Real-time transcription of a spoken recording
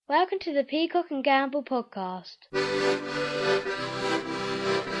Welcome to the Peacock and Gamble Podcast.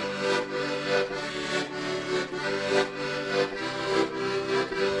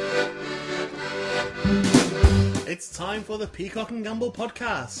 It's time for the Peacock and Gamble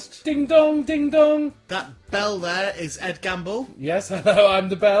Podcast. Ding dong, ding dong. That bell there is Ed Gamble. Yes, hello, I'm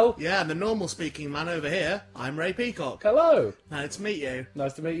the bell. Yeah, and the normal speaking man over here, I'm Ray Peacock. Hello. Nice to meet you.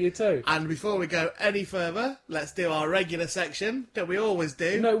 Nice to meet you too. And before we go any further, let's do our regular section that we always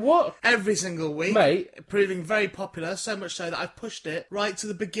do. You know what? Every single week. Mate. Proving very popular, so much so that I've pushed it right to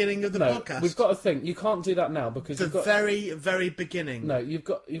the beginning of the podcast. We've got to think. You can't do that now because The you've got... very, very beginning. No, you've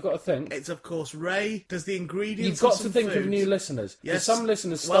got to think. It's, of course, Ray does the ingredients You've got of to some think foods. of new listeners. Yes. Some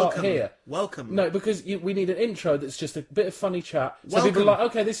listeners start here. Welcome. No, because we need an intro that's just a bit of funny chat. So Welcome. people are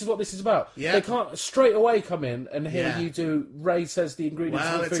like, okay, this is what this is about. Yeah. They can't straight away come in and hear Yeah. you do Ray says the ingredients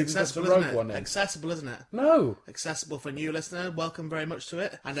Well, of the it's food and puts the accessible, rogue isn't one it? in. Accessible, isn't it? No. Accessible for a new listener. Welcome very much to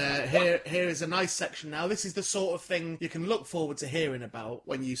it. And here is a nice section now. This is the sort of thing you can look forward to hearing about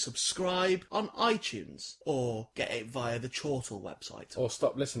when you subscribe on iTunes or get it via the Chortle website. Or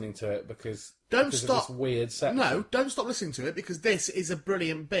stop listening to it because... Don't because stop. Of this weird section. No, don't stop listening to it because this is a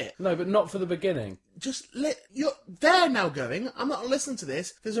brilliant bit. No, but not for the beginning. You're there now going, I'm not listening to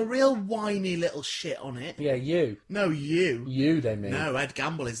this. There's a real whiny little shit on it. Yeah, you. No, you. You, they mean. No, Ed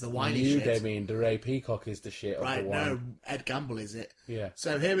Gamble is the whiny You, shit. they mean. The Ray Peacock is the shit Right, of the wine. no, Ed Gamble is it. Yeah.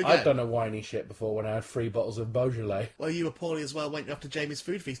 So here we go. I've done a whiny shit before when I had 3 bottles of Beaujolais. Well, you were poorly as well, weren't you, after Jamie's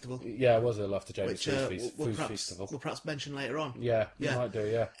Food Festival? Yeah, I was ill after Jamie's Which food festival. we'll perhaps mention later on. Yeah, you might do,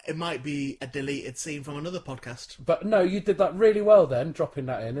 yeah. It might be a deleted scene from another podcast. But no, you did that really well then, dropping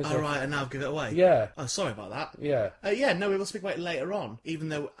that in. All right, and now give it away. Yeah. Oh, sorry about that. Yeah. No, we will speak about it later on. Even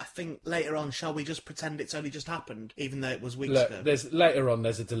though I think later on, shall we just pretend it's only just happened, even though it was weeks Look, ago? later on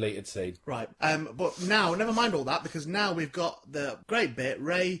there's a deleted scene. Right. But now, never mind all that, because now we've got the great bit.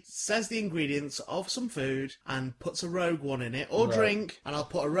 Ray says the ingredients of some food and puts a rogue one in it, or drink, and I'll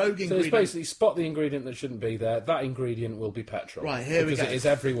put a rogue So ingredient. it's basically spot the ingredient that shouldn't be there. That ingredient will be petrol. Right, here we go. Because it is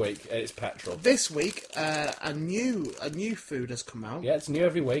every week. It's petrol. This week, a new food has come out. Yeah, it's new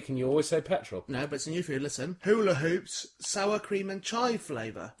every week, and you always say petrol. No, but it's a new food. Listen, hula hoops, sour cream and chive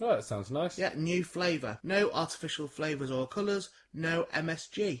flavour. Oh, that sounds nice. Yeah, new flavour. No artificial flavours or colours. No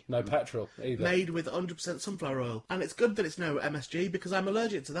MSG. No petrol either. Made with 100% sunflower oil. And it's good that it's no MSG because I'm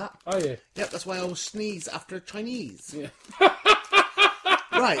allergic to that. Oh, yeah. Yep, that's why I always sneeze after Chinese. Yeah.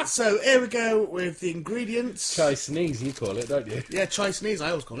 Right, so here we go with the ingredients. Chai sneeze, you call it, don't you? Yeah, chai sneeze, I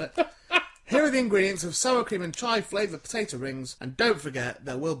always call it. Here are the ingredients of sour cream and chive flavoured potato rings. And don't forget,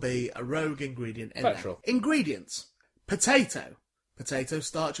 there will be a rogue ingredient in Petrol. there. Ingredients. Potato. Potato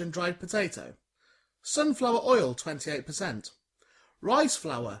starch and dried potato. Sunflower oil, 28%. Rice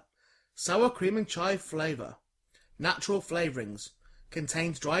flour. Sour cream and chive flavour. Natural flavourings.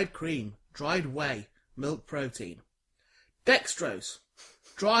 Contains dried cream, dried whey, milk protein. Dextrose.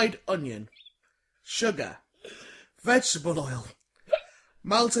 Dried onion. Sugar. Vegetable oil.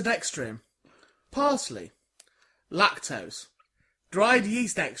 Maltodextrin. Parsley. Lactose. Dried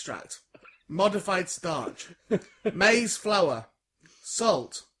yeast extract. Modified starch. Maize flour.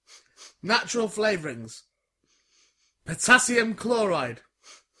 Salt. Natural flavourings. Potassium chloride.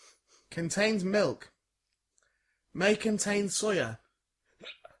 Contains milk. May contain soya.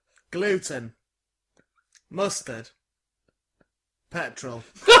 Gluten. Mustard. Petrol.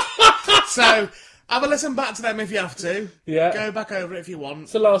 So, have a listen back to them if you have to. Yeah. Go back over it if you want.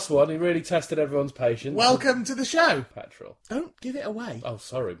 It's the last one. He really tested everyone's patience. Welcome to the show. Petrol. Don't give it away. Oh,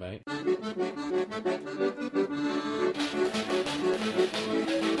 sorry, mate.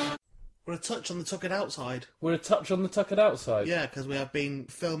 We're a touch on the Tuck It Outside. We're a touch on the tuck it outside. Yeah, because we have been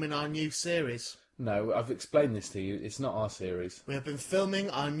filming our new series. No, I've explained this to you. It's not our series. We have been filming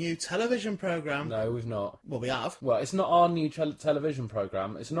our new television programme. No, we've not. Well, we have. Well, it's not our new television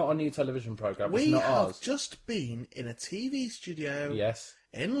programme. It's not a new television programme. It's We not have ours. just been in a TV studio Yes.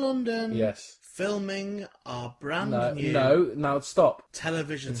 in London. Yes. Filming our brand new No, now stop.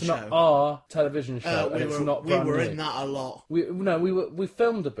 television It's show. not our television show, and it's not we brand were new. in that a lot. We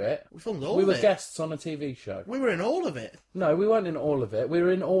filmed a bit. We filmed all We of were it. guests on a TV show. We were in all of it. No, we weren't in all of it. We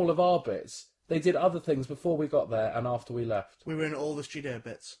were in all of our bits. They did other things before we got there and after we left. We were in all the studio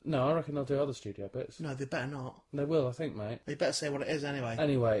bits. No, I reckon they'll do other studio bits. No, they better not. They will, I think, mate. They better say what it is anyway.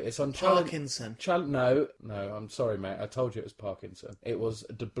 Anyway, it's on Challenge... Parkinson. No, I'm sorry, mate. I told you it was Parkinson. It was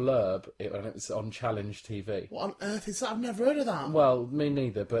The Blurb, and it was on Challenge TV. What on earth is that? I've never heard of that. Well, me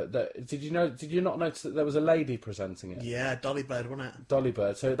neither, but did you not notice that there was a lady presenting it? Yeah, Dolly Bird, wasn't it? Dolly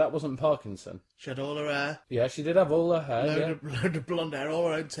Bird, so that wasn't Parkinson. She had all her hair. Yeah, she did have all her hair, Load of blonde hair, all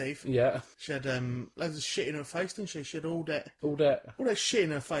her own teeth. yeah. She had had loads of shit in her face, didn't she? She had all that shit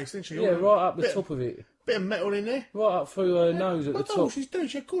in her face, didn't she? Yeah, right up the top of it. Bit of metal in there. Right up through her nose at the That's top. what she's doing.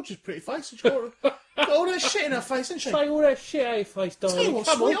 She had a gorgeous, pretty face. She's got all that shit in her face, didn't she? Say all that shit out of your face, darling. Tell you what,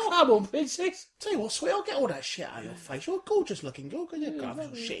 Come on, princess. Tell you what, sweet, I'll get all that shit out of your face. You're gorgeous looking. You've got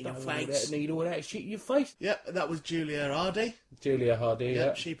some shit in your face. Need all that shit in your face. Yep, that was Julia Hardy. Julia Hardy,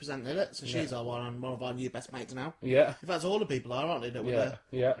 yeah. She presented it, so she's one of our new best mates now. Yeah. In fact, all the people are, aren't they, that were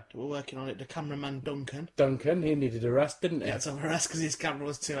working on it. The cameraman Duncan, he needed a rest, didn't he? He had to have a rest because his camera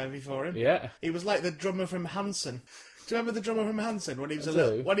was too heavy for him. Yeah. He was like the drummer from Hanson. Do you remember the drummer from Hanson when he was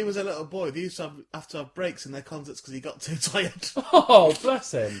a little boy? They used to have to have breaks in their concerts because he got too tired. Oh,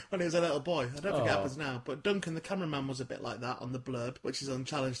 bless him! When he was a little boy, I don't think it happens now. But Duncan, the cameraman, was a bit like that on the Blurb, which is on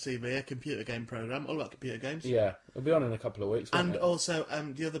Challenge TV, a computer game program all about computer games. Yeah, it'll be on in a couple of weeks. And also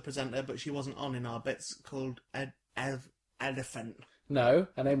the other presenter, but she wasn't on in our bits, called Elephant. No,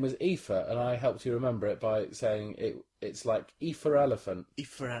 her name was Aoife, and I helped you remember it by saying it's like E for elephant. E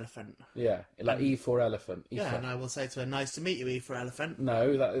for elephant. Yeah, like E for elephant. Yeah, and I will say to her, nice to meet you, E for elephant.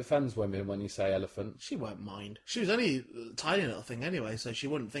 No, that offends women when you say elephant. She won't mind. She was only a tiny little thing anyway, so she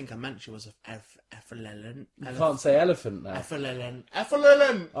wouldn't think I meant she was a Effelelin. You can't say elephant now.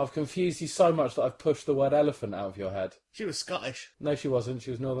 Effelelin! I've confused you so much that I've pushed the word elephant out of your head. She was Scottish. No, she wasn't.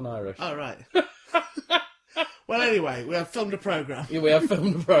 She was Northern Irish. Oh, right. Well, anyway, we have filmed a programme. Yeah, we have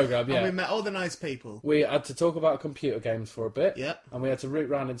filmed a programme, yeah. And we met all the nice people. We had to talk about computer games for a bit. Yep. And we had to root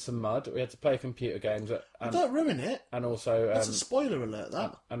round in some mud. We had to play computer games. Don't ruin it. And also... That's a spoiler alert,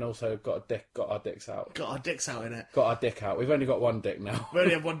 that. And also got our dicks out. Got our dicks out in it. Got our dick out. We've only got one dick now. We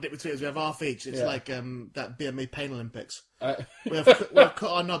only have one dick between us. We have half each. It's like that BME Pain Olympics. We have cut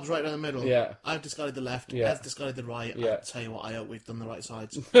our knobs right down the middle. Yeah. I've discarded the left. Yeah. Ed's discarded the right. Yeah. I tell you what, I hope we've done the right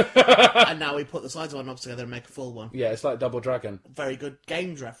sides. And now we put the sides of our knobs together and make a full one. Yeah, it's like Double Dragon. Very good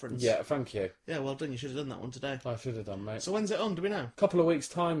games reference. Yeah, thank you. Yeah, well done. You should have done that one today. I should have done, mate. So when's it on? Do we know? Couple of weeks'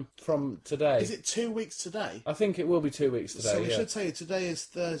 time from today. Is it 2 weeks today? I think it will be 2 weeks today. So we should tell you today is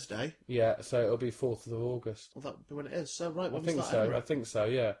Thursday. Yeah, so it'll be 4th of August. Well, that'll be when it is. So right, when I think so. I think so.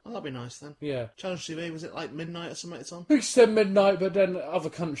 Yeah. Well, that'll be nice then. Yeah. Challenge TV, was it like midnight or something? It's on. We said midnight, but then other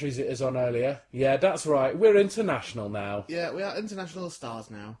countries it is on earlier. Yeah, that's right. We're international now. Yeah, we are international stars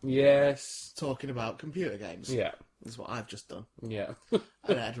now. Yes. Talking about computer games. Yeah. That's what I've just done. Yeah.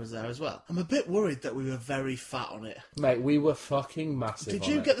 And Ed was there as well. I'm a bit worried that we were very fat on it. Mate, we were fucking massive. Did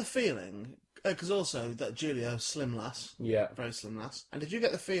you get the feeling? Because also that Julia, slim lass. Yeah. Very slim lass. And did you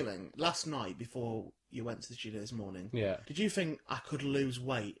get the feeling last night before you went to the studio this morning? Yeah. Did you think I could lose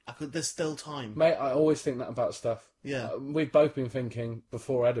weight? There's still time. Mate, I always think that about stuff. Yeah. We've both been thinking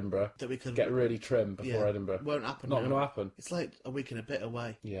before Edinburgh that we could get really trim before Edinburgh. Won't happen. Not going to happen. It's like a week and a bit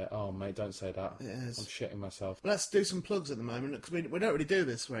away. Yeah. Oh, mate, don't say that. It is. I'm shitting myself. Let's do some plugs at the moment because we don't really do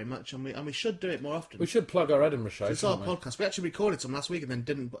this very much, and we should do it more often. We should plug our Edinburgh show. It's our podcast. We actually recorded some last week and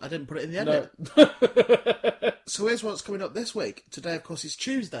then I didn't put it in the edit. No. So here's what's coming up this week. Today, of course, is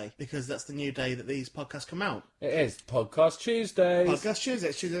Tuesday because that's the new day that these podcasts come out. It is Podcast Tuesdays. Podcast Tuesday.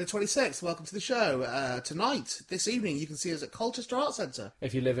 It's Tuesday the 26th. Welcome to the show. Tonight, this evening, you can see us at Colchester Arts Centre.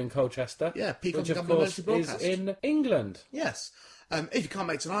 If you live in Colchester. Yeah, Peacock and Gamble Gamble is Podcast. in England. Yes. If you can't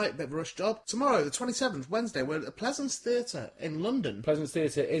make tonight, a bit of a rush job. Tomorrow, the 27th, Wednesday, we're at the Pleasance Theatre in London. Pleasance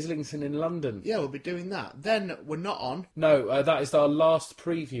Theatre, Islington in London. Yeah, we'll be doing that. Then we're not on. No, that is our last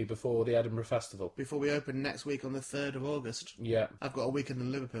preview before the Edinburgh Festival. Before we open next week on the 3rd of August. Yeah. I've got a weekend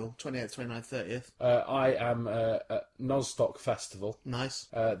in Liverpool, 28th, 29th, 30th. I am at Nostock Festival. Nice.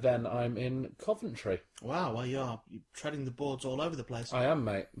 Then I'm in Coventry. Wow, well, you're treading the boards all over the place. I am,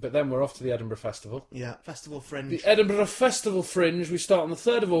 mate. But then we're off to the Edinburgh Festival. Yeah, Festival Fringe. The Edinburgh Festival Fringe. We start on the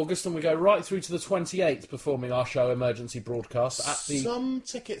 3rd of August and we go right through to the 28th, performing our show Emergency Broadcast at the... Some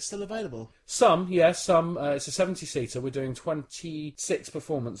tickets still available. Some, yes, some. It's a 70-seater. We're doing 26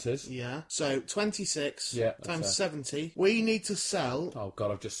 performances. Yeah. So 26 times 70. We need to sell... Oh, God,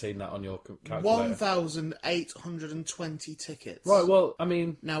 I've just seen that on your calculator. 1,820 tickets. Right, well, I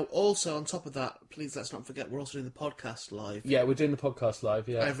mean... Now, also, on top of that, please let's not forget, we're also doing the podcast live. Yeah, we're doing the podcast live,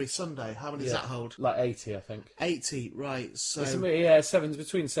 yeah. Every Sunday. How many does that hold? Like 80, I think. 80, right. So... It's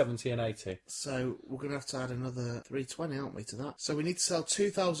between 70 and 80. So we're going to have to add another 320, aren't we, to that? So we need to sell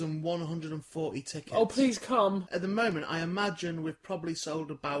 2,140 tickets. Oh, please come. At the moment, I imagine we've probably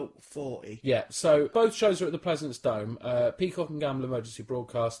sold about 40. Yeah, so both shows are at the Pleasance Dome. Peacock and Gamble Emergency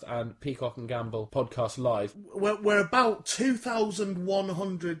Broadcast and Peacock and Gamble Podcast Live. We're about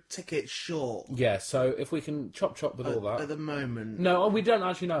 2,100 tickets short. Yeah, so if we can chop with all that. At the moment. No, we don't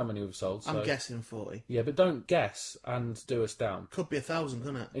actually know how many we've sold. So. I'm guessing 40. Yeah, but don't guess and do us down. down. Could be 1,000,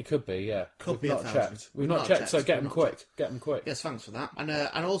 couldn't it? It could be, yeah. Could be We've not 1,000. checked. We've not checked, so get them quick. Get them quick. Yes, thanks for that.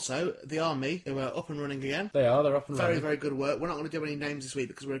 And also, the Army, who are up and running again. They're up and running. Very, very good work. We're not going to do any names this week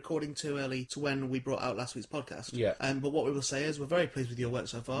because we're recording too early to when we brought out last week's podcast. Yeah. But what we will say is we're very pleased with your work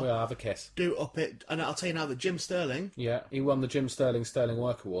so far. We'll have a kiss. Do up it. And I'll tell you now that Jim Sterling... Yeah, he won the Jim Sterling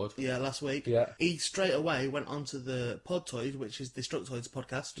Work Award. Yeah, last week. Yeah. He straight away went onto the Podtoid, which is the Structoids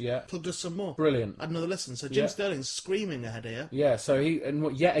podcast. Yeah. Plugged us some more. Brilliant. Had another listen. So Jim Sterling's screaming ahead here. Yeah, so he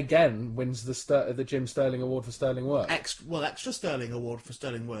yet again wins the Jim Sterling Award for sterling work. Extra Sterling Award for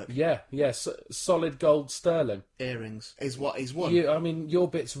sterling work. Yeah, solid gold sterling. Earrings is what he's won. I mean, your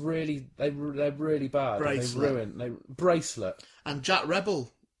bit's really they're really bad. Bracelet. They bracelet. And Jack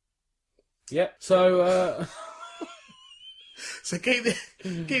Rebel. Yeah. So. So keep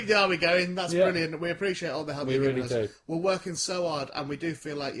the Army going. That's brilliant. We appreciate all the help you're giving us. We really do. We're working so hard, and we do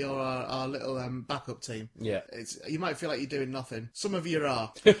feel like you're our little backup team. Yeah. You might feel like you're doing nothing. Some of you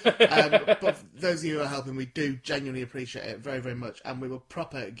are. But those of you who are helping, we do genuinely appreciate it very, very much. And we will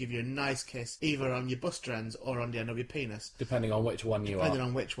proper give you a nice kiss, either on your bust ends or on the end of your penis. Depending on which one you are. Depending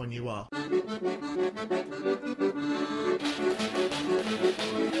on which one you are.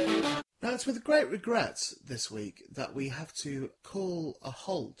 Now, it's with great regrets this week that we have to call a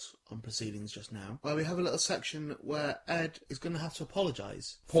halt on proceedings just now, where we have a little section where Ed is going to have to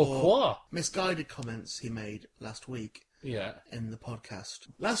apologise for misguided comments he made last week. Yeah. In the podcast.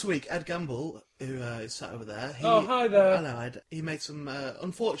 Last week, Ed Gamble, who is sat over there... hi there. Hello, Ed. He made some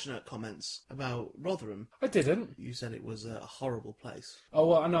unfortunate comments about Rotherham. I didn't. You said it was a horrible place. Oh,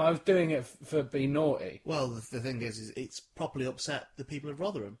 well, no, I was doing it for being naughty. Well, the thing is it's properly upset the people of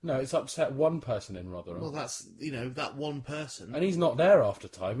Rotherham. No, it's upset one person in Rotherham. Well, that's, that one person. And he's not there after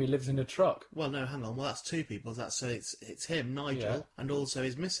time. He lives in a truck. Well, no, hang on. Well, that's two people. So it's him, Nigel, and also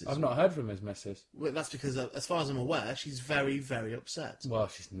his missus. I've not heard from his missus. Well, that's because, as far as I'm aware, she's very, very upset. Well,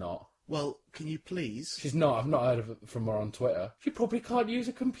 she's not. Well, can you please... She's not. I've not heard from her on Twitter. She probably can't use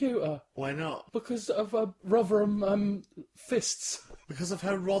a computer. Why not? Because of her Rotherham fists. Because of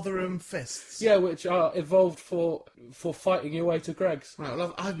her Rotherham fists? Yeah, which are evolved for fighting your way to Greg's. Right,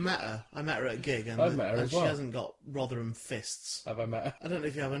 well, I've met her. I met her at a gig. And I've met her as well. She hasn't got Rotherham fists. Have I met her? I don't know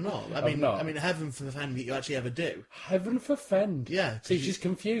if you have or not. I've not. I mean, heaven forfend that you actually ever do. Heaven forfend? Yeah. See, she's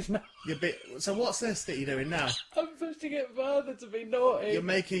confused now. So what's this that you're doing now? I'm pushing it further to be naughty. You're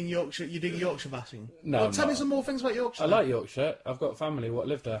making Yorkshire... You're doing Yorkshire bashing. No, well, tell me some more things about Yorkshire. I like Yorkshire. I've got family what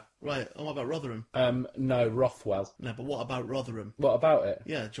lived there. Right, and what about Rotherham? No, Rothwell. No, but what about Rotherham? What about it?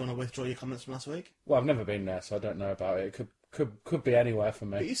 Yeah, do you want to withdraw your comments from last week? Well, I've never been there, so I don't know about it. It could be anywhere for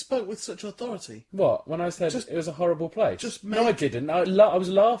me. But you spoke with such authority. What? When I said it was a horrible place? No, I didn't. I was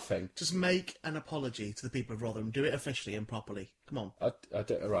laughing. Just make an apology to the people of Rotherham. Do it officially and properly. Come on. I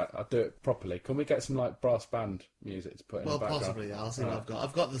do it right. I'll do it properly. Can we get some brass band music to put in the background? Well, possibly. Yeah. I'll see what I've got.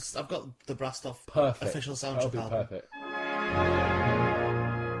 I've got the brass stuff. Perfect. Official soundtrack. That'll be perfect.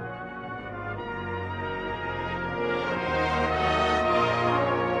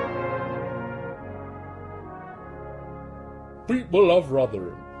 People of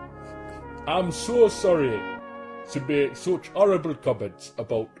Rotherham, I'm so sorry to make such horrible comments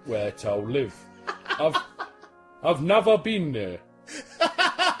about where I live. I've never been there.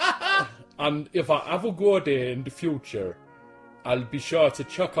 And if I ever go there in the future, I'll be sure to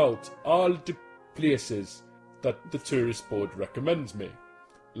check out all the places that the tourist board recommends me.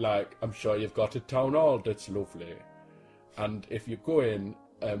 Like, I'm sure you've got a town hall that's lovely. And if you go in,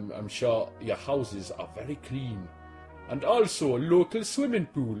 I'm sure your houses are very clean. And also a local swimming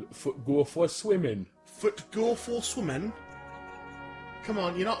pool. Go for swimming. Go for swimming? Come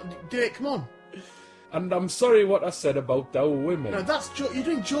on, you're not... Do it, come on. And I'm sorry what I said about our women. No, you're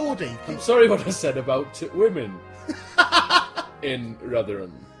doing Geordie. I'm sorry what I said about women in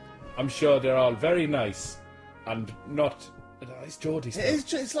Rotherham. I'm sure they're all very nice and not... It's Geordie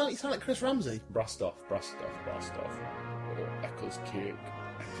stuff. You sound like Chris Ramsey. Brassed off. Oh, Eccles cake.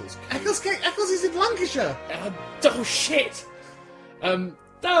 Eccles is in Lancashire. Oh shit! Don't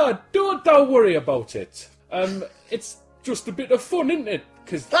worry about it. It's just a bit of fun, isn't it?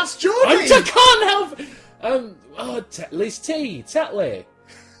 Because that's Geordie. I can't help. Tetley's tea, Tetley.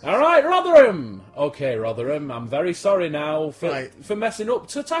 All right, Rotherham. Okay, Rotherham. I'm very sorry now for messing up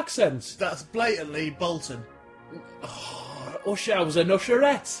to accents. That's blatantly Bolton. Usher, I was an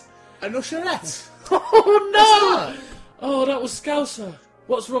usherette. An usherette? Oh no! Oh, that was Scouser.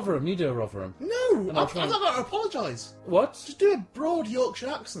 What's Rotherham? You do a Rotherham. No, I'm not going to apologise. What? Just do a broad Yorkshire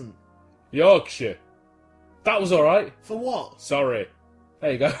accent. Yorkshire. That was alright. For what? Sorry.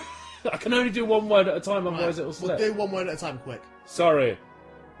 There you go. I can only do one word at a time, otherwise it'll slip. We'll do one word at a time, quick. Sorry.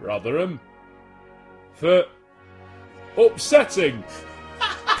 Rotherham. For upsetting.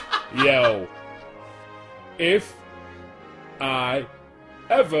 Yo. If I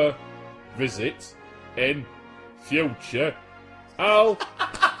ever visit in future, I'll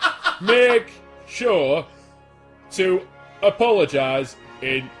make sure to apologise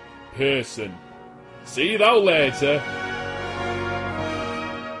in person. See you thou later.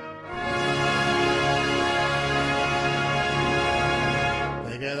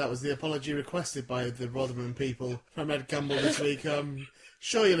 There you go, that was the apology requested by the Rotherham people from Ed Campbell this week.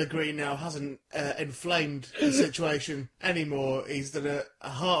 Sure you'll agree now, hasn't inflamed the situation anymore. He's done a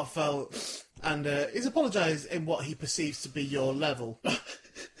heartfelt, and he's apologised in what he perceives to be your level.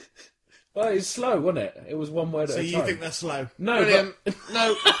 Well, it's slow, wasn't it? It was one word at a time. So you think they're slow? No, brilliant.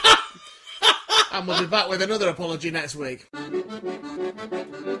 No. And we'll be back with another apology next week.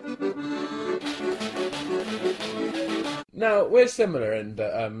 Now, we're similar in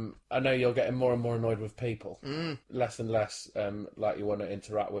that I know you're getting more and more annoyed with people. Less and less like you want to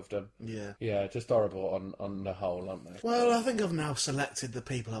interact with them. Yeah. Yeah, just horrible on the whole, aren't they? Well, I think I've now selected the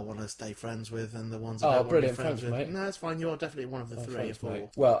people I want to stay friends with and the ones I don't want to be brilliant. friends Thanks, with. mate. No, it's fine. You're definitely one of the three or four. Mate.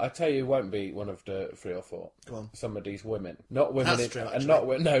 Well, I tell you, won't be one of the 3 or 4. Go on. Some of these women, not women, That's true, and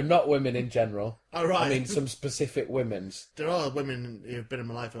not women in general. Oh, right. I mean, some specific women's. There are women who've been in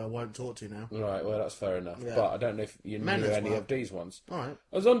my life who I won't talk to now. Right. Well, that's fair enough. Yeah. But I don't know if you Men knew as any well. of these ones. All right.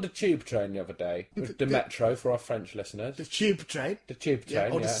 I was on the tube train the other day, the metro for our French listeners. The tube train. The tube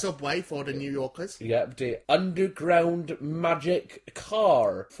train, Or yeah. the subway for the New Yorkers. Yep, the underground magic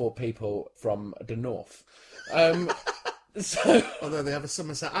car for people from the north. So, Although they have a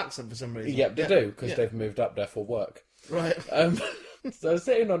Somerset accent for some reason. yep, they do, because they've moved up there for work. Right. So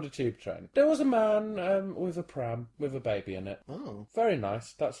sitting on the tube train, there was a man with a pram with a baby in it. Oh. Very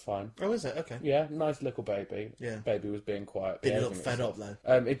nice, that's fine. Oh, is it? Okay. Yeah, nice little baby. Yeah. Baby was being quiet. Did he behaving look fed itself. up,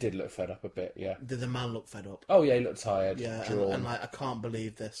 though? It did look fed up a bit, yeah. Did the man look fed up? Oh, yeah, he looked tired, Yeah, drawn. and like, I can't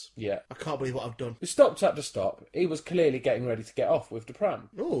believe this. Yeah. I can't believe what I've done. We stopped at the stop. He was clearly getting ready to get off with the pram.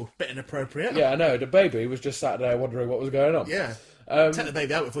 Ooh, bit inappropriate. Yeah, I know. The baby was just sat there wondering what was going on. Yeah. Take the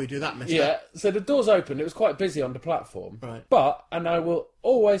baby out before you do that, mister. Yeah, so the doors opened. It was quite busy on the platform. Right. But, and I will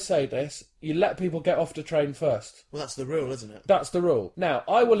always say this, you let people get off the train first. Well, that's the rule, isn't it? That's the rule. Now,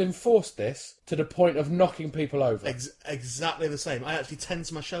 I will enforce this to the point of knocking people over. Exactly the same. I actually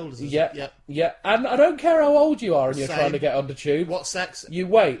tense my shoulders. Yeah. And I don't care how old you are and you're Same. trying to get on the tube. What sex? You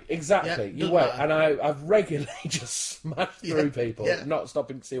wait, exactly. Yeah, You doesn't wait. matter. And I've regularly just smashed through people, not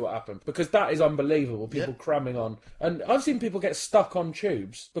stopping to see what happened. Because that is unbelievable, people cramming on. And I've seen people get stuck on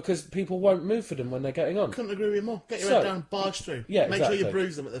tubes because people won't move for them when they're getting on. Couldn't agree with you more. Get your head down, barge through. Yeah, Make exactly. sure you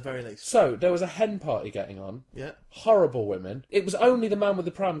bruise them at the very least. So, there was a hen party getting on. Yeah. Horrible women. It was only the man with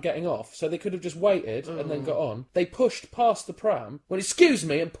the pram getting off, so they could have just waited and then got on. They pushed past the pram, excuse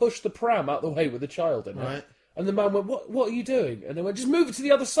me, and pushed the pram out the way with the child in it. Right. And the man went, what are you doing? And they went, just move it to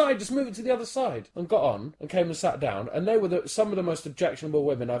the other side, and got on and came and sat down. And they were some of the most objectionable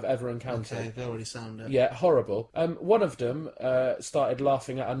women I've ever encountered. Okay, they already sound it. Yeah, horrible. One of them started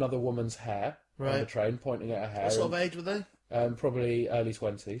laughing at another woman's hair on the Right. train, pointing at her hair. What sort of age were they? Probably early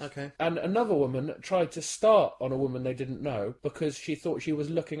 20s. Okay. And another woman tried to start on a woman they didn't know because she thought she was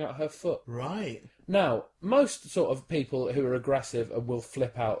looking at her foot. Right. Now, most sort of people who are aggressive and will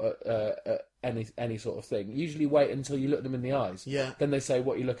flip out at any sort of thing usually wait until you look them in the eyes. Yeah. Then they say,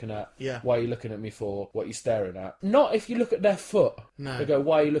 what are you looking at? Yeah. Why are you looking at me for? What are you staring at? Not if you look at their foot. No. They go,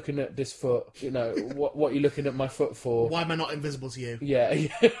 why are you looking at this foot? You know, what are you looking at my foot for? Why am I not invisible to you? Yeah.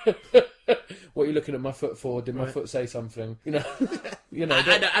 What are you looking at my foot for? Did my foot say something? You know,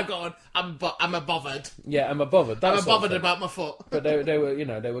 I've got on. I'm a bothered. Yeah, I'm bothered. I'm bothered about my foot. But they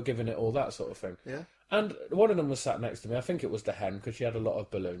were giving it all that sort of thing. Yeah. And one of them was sat next to me. I think it was the hen because she had a lot of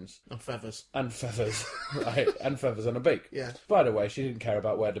balloons And feathers. and feathers, right? And feathers and a beak. Yeah. By the way, she didn't care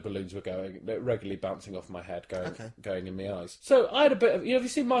about where the balloons were going. They're regularly bouncing off my head, going in my eyes. So I had a bit of. Have you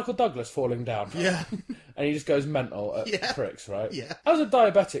seen Michael Douglas falling down? Yeah. And he just goes mental at pricks, right? Yeah. As a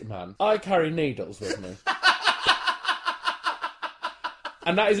diabetic man, I carry needles with me.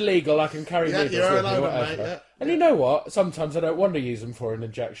 And that is legal. I can carry needles you're with me, allowed, whatever. mate, yeah. And you know what? Sometimes I don't want to use them for an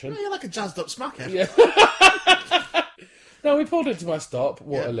injection. You're like a jazzed up smackhead. Yeah. No, we pulled into my stop,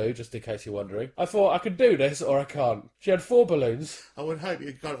 Waterloo, just in case you're wondering. I thought I could do this or I can't. She had 4 balloons. I would hope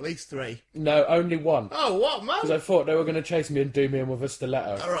you got at least 3. No, only 1. Oh, what, man? Because I thought they were going to chase me and do me in with a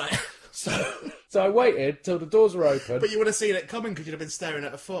stiletto. All right. So I waited till the doors were open. But you would have seen it coming because you'd have been staring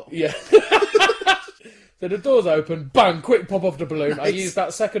at a foot. Yeah. So the doors open, bang, quick pop off the balloon. I Nice. used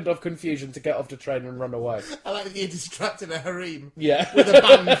that second of confusion to get off the train and run away. I like that you distracted a harem. Yeah. With a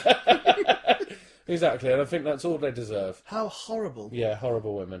band. Exactly, and I think that's all they deserve. How horrible. Yeah,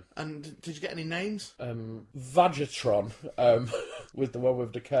 horrible women. And did you get any names? Vagatron, with the one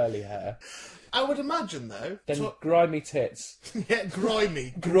with the curly hair. I would imagine, though... Then Grimy Tits. Yeah,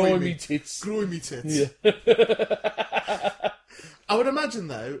 grimy. Grimy Tits. Grimy Tits. Yeah. I would imagine,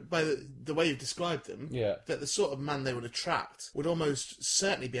 though, by the way you've described them, Yeah. that the sort of man they would attract would almost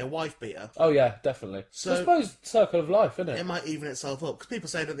certainly be a wife-beater. Oh, yeah, definitely. So- I suppose circle of life, isn't it? It might even itself up. Because people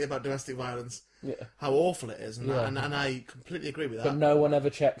say, don't they, about domestic violence, Yeah. how awful it is, and, Yeah. and I completely agree with that. But no one ever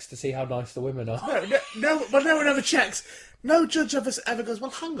checks to see how nice the women are. No, but no one ever checks. No judge ever goes, well,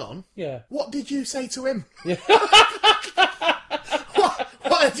 hang on. Yeah. What did you say to him? Yeah.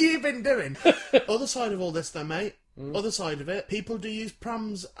 What have you been doing? Other side of all this, though, mate. Other side of it, people do use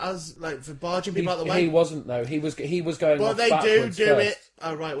prams as, like, for barging people out the way. He wasn't, though. He was going Well, off they backwards do first. it.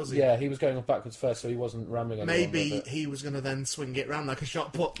 Oh, right, was he? Yeah, he was going off backwards first, so he wasn't ramming anyone Maybe with it. he was going to then swing it round like a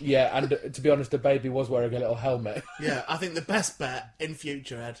shot put. Yeah, and to be honest, the baby was wearing a little helmet. Yeah, I think the best bet in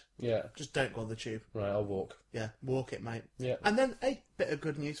future, Ed, Yeah. just don't go on the tube. Right, I'll walk. Yeah, walk it, mate. Yeah. And then, hey, bit of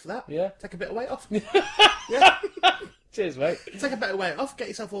good news for that. Yeah. Take a bit of weight off. Yeah. Cheers, mate. Take a bit of weight off, get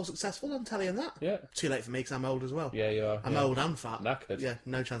yourself all successful, I'm telling you that. Yeah. Too late for me because I'm old as well. Yeah, you are. I'm yeah. old and fat. Knackered. Yeah,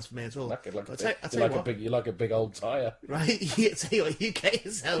 no chance for me at all. Knackered like I'll a tell big, you what, you like a big old tyre. right? You tell you what, you get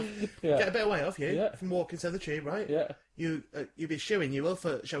yourself, Yeah. get a bit of weight off you Yeah. from walking to the tube, right? Yeah. You be shooing, you will,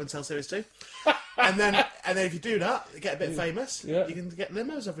 for Show and Tell Series 2. and then if you do that, get a bit famous, Yeah. you can get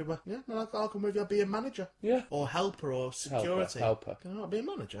limos everywhere. Yeah, and I'll come with you, I'll be a manager. Yeah. Or helper or security. Helper. Can I not be a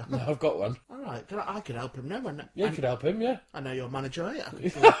manager? No, I've got one. Alright, I could help him now. Yeah, you could help him, yeah. I know you're a manager, right?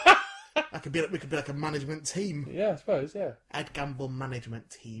 We could be like a management team. Yeah, I suppose, yeah. Ed Gamble management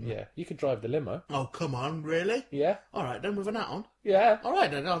team. Yeah, you could drive the limo. Oh, come on, really? Yeah. Alright, then with an hat on. Yeah.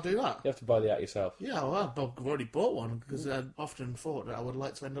 Alright, then I'll do that. You have to buy the hat yourself. Yeah, well, I've already bought one because I often thought that I would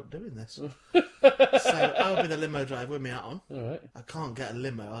like to end up doing this. So I'll be the limo driver with my hat on. All right. I can't get a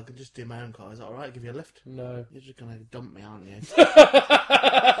limo, I can just do my own car. Is that alright? Give you a lift? No. You're just going to dump me, aren't you?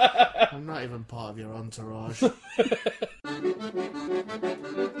 I'm not even part of your entourage.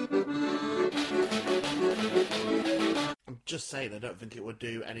 I'm just saying I don't think it would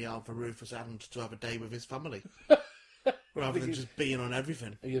do any harm for Rufus Adams to have a day with his family. Rather than just being on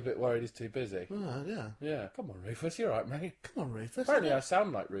everything. Are you a bit worried he's too busy? Oh, yeah. Yeah. Come on, Rufus, you're right, mate. Come on, Rufus. Apparently I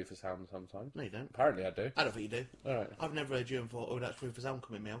sound like Rufus Hound sometimes. No, you don't. Apparently I do. I don't think you do. All right. I've never heard you and thought, oh, that's Rufus Elm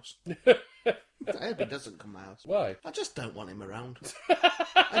coming in my house. I hope he doesn't come to my house. Why? I just don't want him around.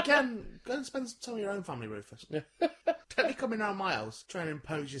 Again, go and spend some time with your own family, Rufus. Don't be coming round my house trying to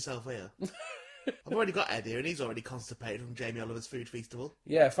impose yourself here. I've already got Ed here, and he's already constipated from Jamie Oliver's Food Feastival.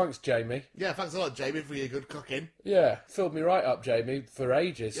 Yeah, thanks, Jamie. Yeah, thanks a lot, Jamie, for your good cooking. Yeah, filled me right up, Jamie, for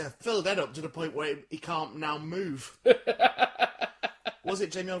ages. Yeah, filled Ed up to the point where he can't now move. Was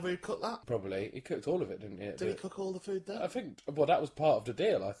it Jamie Oliver who cooked that? Probably. He cooked all of it, didn't he? Did he cook all the food there? I think, well, that was part of the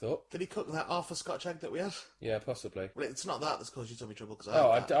deal, I thought. Did he cook that Arthur Scotch egg that we had? Yeah, possibly. Well, it's not that that's caused you tummy trouble, because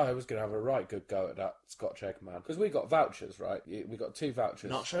I was going to have a right good go at that Scotch egg, man. Because we got vouchers, right? We got 2 vouchers.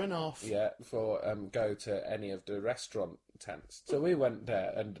 Not showing off. Yeah, for go to any of the restaurant tents. So we went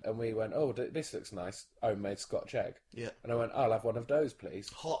there and we went, oh, this looks nice, homemade Scotch egg. Yeah. And I went, I'll have one of those, please.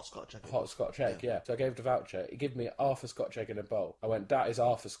 Hot Scotch egg. Hot Scotch egg, yeah. So I gave the voucher. He gave me half a Scotch egg in a bowl. I went, that is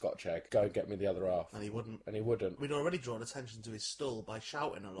half a Scotch egg. Go and get me the other half. And he wouldn't. And he wouldn't. We'd already drawn attention to his stall by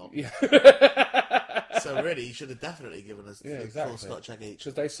shouting a lot. Yeah. So really, he should have definitely given us full Scotch egg each.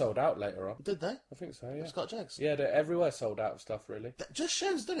 Because they sold out later on. Did they? I think so, yeah. Scotch eggs? Yeah, they're everywhere sold out of stuff, really. That just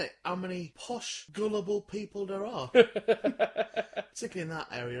shows, doesn't it, how many posh, gullible people there are. Particularly in that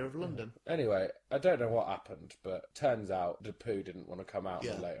area of London. Anyway, I don't know what happened, but turns out the poo didn't want to come out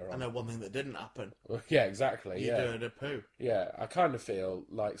Yeah, later on. I know one thing that didn't happen. Well, yeah, exactly. You Yeah. doing a poo. Yeah, I kind of feel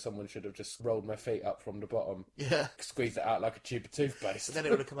like someone should have just rolled my feet up from the bottom, Yeah. squeezed it out like a tube of toothpaste. So then it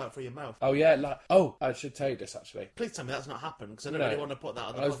would have come out through your mouth. Oh, yeah, I should tell you this, actually. Please tell me that's not happened, because I don't No. really want to put that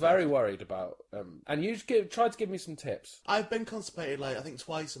on the I was podcast. very worried about, and you tried to give me some tips. I've been constipated, like, I think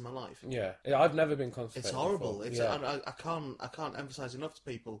twice in my life. Yeah, I've never been constipated. It's horrible. before. It's Yeah. I can't emphasise enough to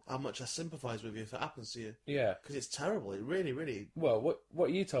people how much I sympathise with you if it happens to you. Yeah. Because it's terrible. It really, really... Well,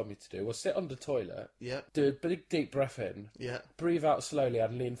 what you told me to do was sit on the toilet, Yeah. do a big deep breath in, Yeah. breathe out slowly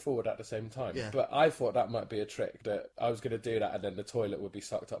and lean forward at the same time. Yeah. But I thought that might be a trick, that I was going to do that and then the toilet would be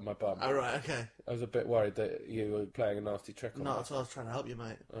sucked up my bum. All right, okay. I was a bit worried that you were playing a nasty trick on Not that. at all. I was trying to help you,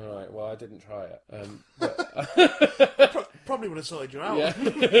 mate. All right, well, I didn't try it. But, Probably would have sorted you out.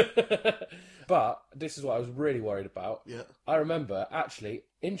 yeah. But this is what I was really worried about. Yeah. I remember, actually,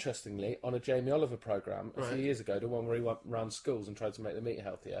 interestingly, on a Jamie Oliver programme a Right. few years ago, the one where he went around schools and tried to make them eat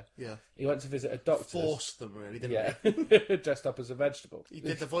healthier, Yeah. he went to visit a doctor. Forced them, really, didn't Yeah, he? dressed up as a vegetable. He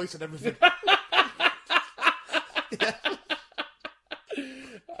did the voice and everything.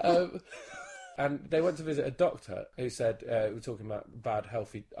 And they went to visit a doctor who said, we were talking about bad,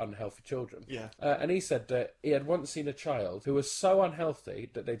 unhealthy children. Yeah. And he said that he had once seen a child who was so unhealthy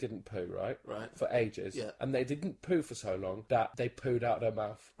that they didn't poo, right? Right. For ages. Yeah. And they didn't poo for so long that they pooed out their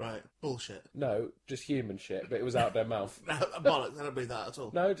mouth. Right. Bullshit. No, just human shit, but it was out their mouth. No, bollocks. I don't believe that at all.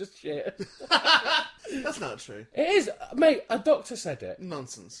 No, just shit. That's not true. It is, mate, a doctor said it.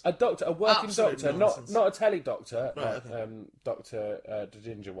 Nonsense. A doctor, a working Absolute doctor, nonsense. not a telly doctor, Right, like okay. Doctor the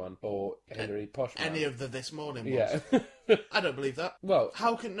Ginger one, or Hilary Poshman. Any of the This Morning ones. Yeah. I don't believe that. Well,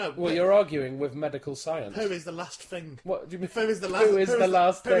 How can... No. well, you're arguing with medical science. Poo is the last thing. What do you mean? Poo is the last... Poo is the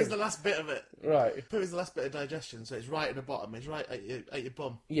last Poo is thing. the last bit of it. Right. Poo is the last bit of digestion, so it's right at the bottom. It's right at your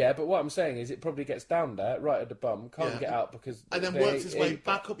bum. Yeah, but what I'm saying is it probably gets down there, right at the bum, can't Yeah. get out because... And then they works its way eat-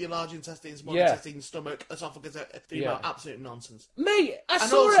 back up your large intestine, small Yeah. intestine, stomach, esophagus, through your Yeah. mouth. Absolute nonsense. Mate, I And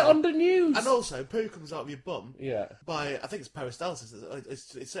saw it also- on the news! And also, poo comes out of your bum Yeah. by, I think it's peristalsis.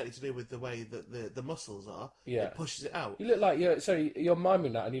 It's certainly to do with the way that the muscles are. Yeah. It pushes it out. You look like you're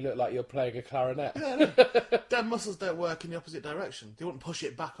miming that and you look like you're playing a clarinet. Yeah, no. Them muscles don't work in the opposite direction. They wouldn't push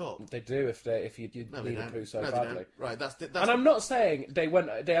it back up. They do if you No, need they a don't. poo so No, they badly. don't. Right, that's And I'm not saying they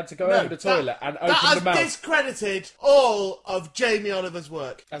had to go over the toilet and open that the mouth. has discredited all of Jamie Oliver's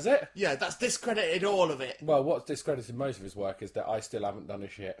work. Has it? Yeah, that's discredited all of it. Well, what's discredited most of his work is that I still haven't done a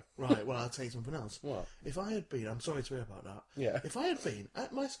shit. Right, well, I'll tell you something else. What? If I had been, I'm sorry to hear about that. Yeah. If I had been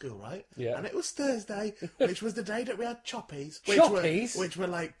at my school, right? Yeah. And it was Thursday, which was the day that we had choppies. Choppies? Which were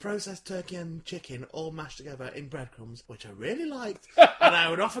like processed turkey and chicken all mashed together in breadcrumbs, which I really liked. And I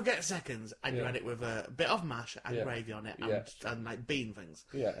would often get seconds, and you Yeah. had it with a bit of mash and Yeah. gravy on it and, Yeah. and like bean things.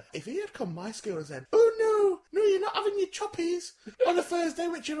 Yeah. If he had come to my school and said, "Oh no, you're not having your choppies on a Thursday,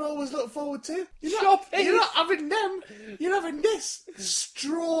 which you always look forward to. You're not having them. You're having this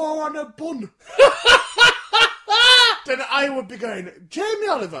straw on a bun." Then I would be going, Jamie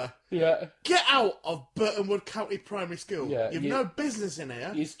Oliver, Yeah. get out of Burtonwood County Primary School. Yeah, You've you- no business in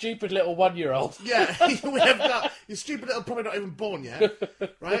here. You stupid little 1-year-old. Yeah, we have got, you stupid little, probably not even born yet,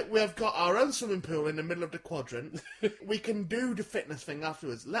 right? We have got our own swimming pool in the middle of the quadrant. We can do the fitness thing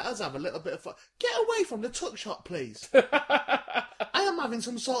afterwards. Let us have a little bit of fun. Get away from the tuck shop, please. I am having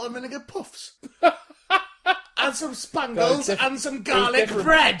some salt and vinegar puffs. And some spangles and some garlic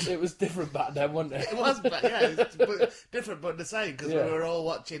bread. It was different back then, wasn't it? It was, but yeah, it's different but the same, because Yeah. we were all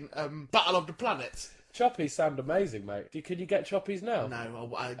watching Battle of the Planets. Choppies sound amazing, mate. Can you get choppies now?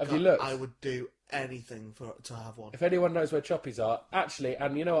 No, Have you looked? I would do anything to have one. If anyone knows where choppies are, actually,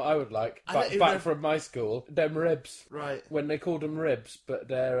 and you know what I would like? I don't even Back know- from my school, them ribs. Right. When they called them ribs, but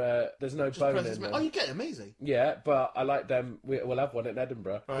there's no bone in them. Oh, you get them easy. Yeah, but I like them. We'll have one in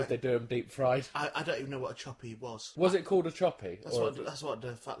Edinburgh Right. because they do them deep fried. I don't even know what a choppy was. Was it called a choppy? That's what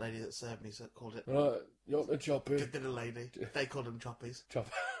the fat lady that served me called it. Right, you're the choppy. The dinner lady. They called them choppies. Chop.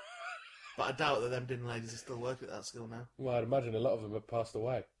 But I doubt that them dinner ladies are still working at that school now. Well, I'd imagine a lot of them have passed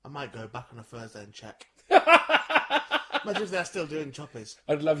away. I might go back on a Thursday and check. Imagine if they're still doing choppies.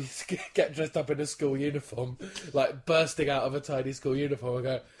 I'd love you to get dressed up in a school uniform, like bursting out of a tiny school uniform and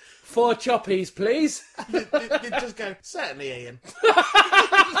go, 4 choppies, please. They'd just go, certainly, Ian.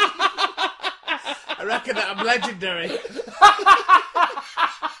 I reckon that I'm legendary.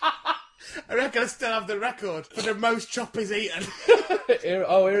 I reckon I still have the record for the most choppies eaten.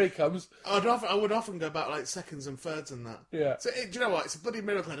 Here he comes. I would often go back like seconds and thirds and that. Yeah. So, do you know what? It's a bloody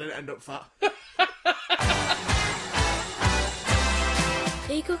miracle I didn't end up fat.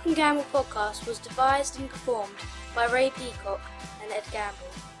 Peacock and Gamble Podcast was devised and performed by Ray Peacock and Ed Gamble.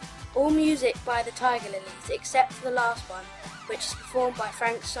 All music by the Tiger Lilies except for the last one, which is performed by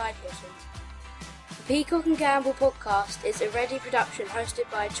Frank Sidebottom. The Peacock and Gamble Podcast is a ready production hosted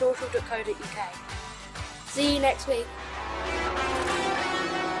by chortle.co.uk. See you next week.